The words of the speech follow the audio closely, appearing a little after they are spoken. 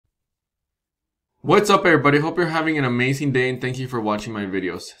What's up everybody, hope you're having an amazing day and thank you for watching my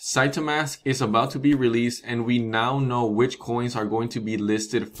videos. SaitaMask is about to be released and we now know which coins are going to be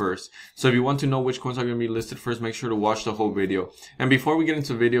listed first. So if you want to know which coins are going to be listed first, make sure to watch the whole video. And before we get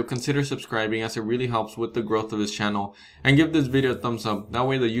into the video, consider subscribing as it really helps with the growth of this channel. And give this video a thumbs up, that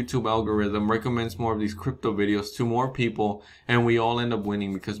way the YouTube algorithm recommends more of these crypto videos to more people and we all end up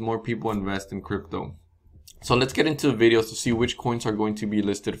winning because more people invest in crypto. So let's get into the videos to see which coins are going to be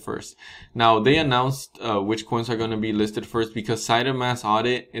listed first. Now they announced which coins are going to be listed first because SaitaMask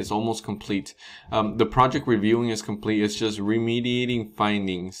audit is almost complete. The project reviewing is complete. It's just remediating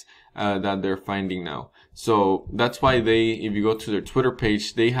findings that they're finding now. So that's why if you go to their Twitter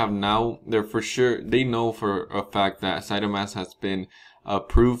page, they know for a fact that SaitaMask has been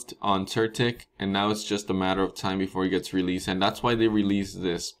approved on Certic, and now it's just a matter of time before it gets released, and that's why they released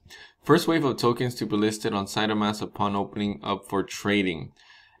this. First wave of tokens to be listed on SaitaMask upon opening up for trading.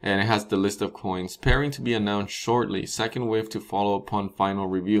 And it has the list of coins. Pairing to be announced shortly. Second wave to follow upon final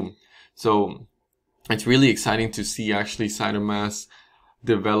review. So it's really exciting to see actually SaitaMask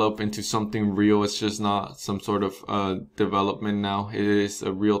develop into something real. It's just not some sort of development now. It is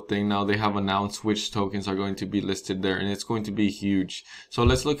a real thing now. They have announced which tokens are going to be listed there, and it's going to be huge. So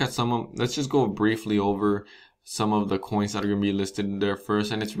let's look at let's just go briefly over some of the coins that are going to be listed there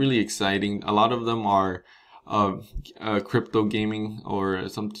first, and it's really exciting. A lot of them are crypto gaming or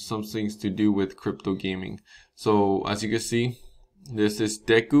some things to do with crypto gaming. So as you can see, this is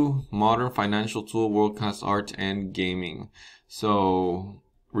Deku, modern financial tool, world-class art and gaming. So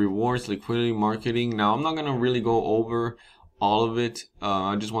rewards, liquidity, marketing. Now I'm not going to really go over all of it.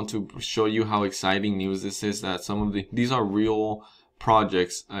 I just want to show you how exciting news this is, that these are real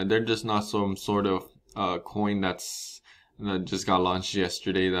projects. They're just not some sort of coin that just got launched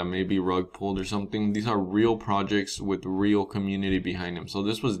yesterday that may be rug pulled or something. These are real projects with real community behind them. So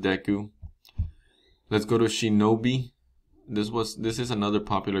this was Deku. Let's go to Shinobi. This is another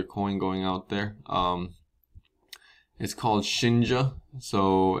popular coin going out there. It's called Shinja.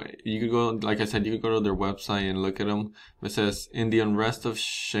 So you could go, like I said, you could go to their website and look at them. It says, in the unrest of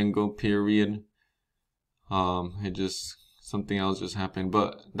Shingo period, something else just happened,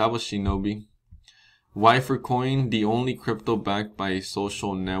 but that was Shinobi. Wyfer coin, the only crypto backed by a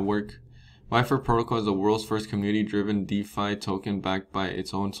social network. Wyfer protocol is the world's first community-driven DeFi token backed by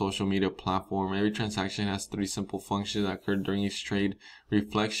its own social media platform. Every transaction has 3 simple functions that occur during each trade: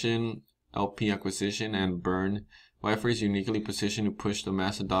 reflection, LP acquisition, and burn. Wyfer is uniquely positioned to push the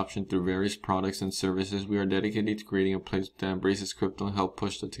mass adoption through various products and services. We are dedicated to creating a place that embraces crypto and help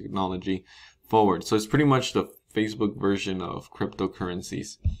push the technology forward. So it's pretty much the Facebook version of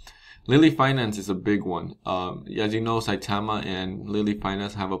cryptocurrencies. Lily Finance is a big one. As you know, Saitama and Lily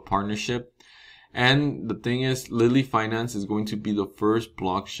Finance have a partnership. And the thing is, Lily Finance is going to be the first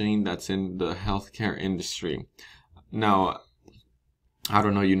blockchain that's in the healthcare industry. Now, I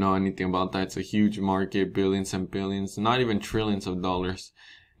don't know you know anything about that. It's a huge market, billions and billions, not even trillions of dollars.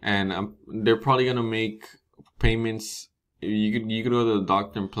 And they're probably going to make payments. You could go to the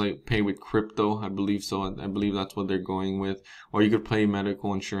doctor and pay with crypto. I believe so. I believe that's what they're going with. Or you could pay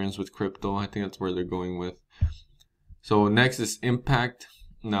medical insurance with crypto. I think that's where they're going with. So next is Impact.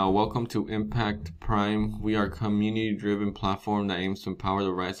 Now, welcome to Impact Prime. We are a community-driven platform that aims to empower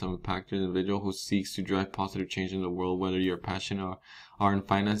the rights of an impacted individual who seeks to drive positive change in the world. Whether you're passionate or are in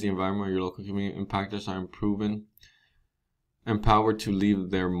finance, the environment, or your local community, impactors are empowered to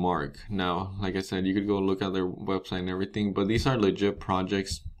leave their mark. Now, like I said, you could go look at their website and everything, but these are legit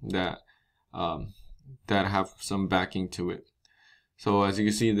projects that have some backing to it. So as you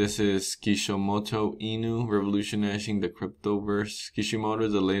can see, this is Kishimoto Inu, revolutionizing the cryptoverse. Kishimoto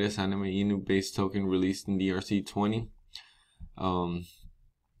is the latest anime Inu based token released in the ERC20.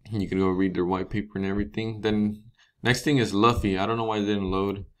 You can go read their white paper and everything. Then next thing is Luffy. I don't know why it didn't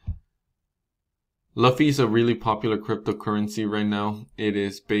load. Luffy is a really popular cryptocurrency right now. It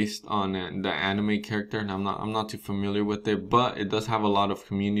is based on the anime character, and I'm not too familiar with it, but it does have a lot of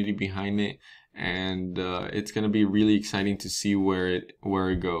community behind it, and it's gonna be really exciting to see where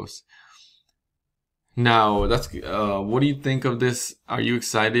it goes. Now, that's what do you think of this? Are you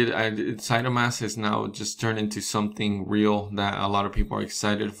excited? SaitaMask has now just turned into something real that a lot of people are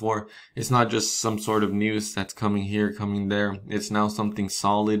excited for. It's not just some sort of news that's coming here, coming there. It's now something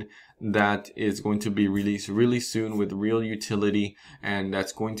solid that is going to be released really soon with real utility, and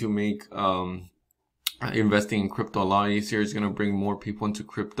that's going to make investing in crypto a lot easier. It's going to bring more people into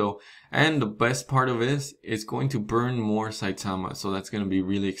crypto, and the best part of it is it's going to burn more Saitama, so that's going to be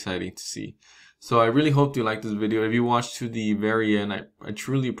really exciting to see. So I really hope you liked this video. If you watched to the very end, I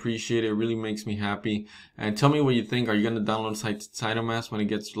truly appreciate it. It really makes me happy. And tell me what you think. Are you going to download SaitaMask when it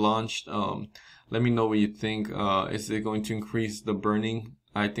gets launched? Let me know what you think. Is it going to increase the burning?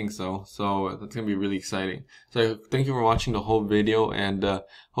 I think so. So that's gonna be really exciting. So thank you for watching the whole video, and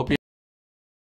hope you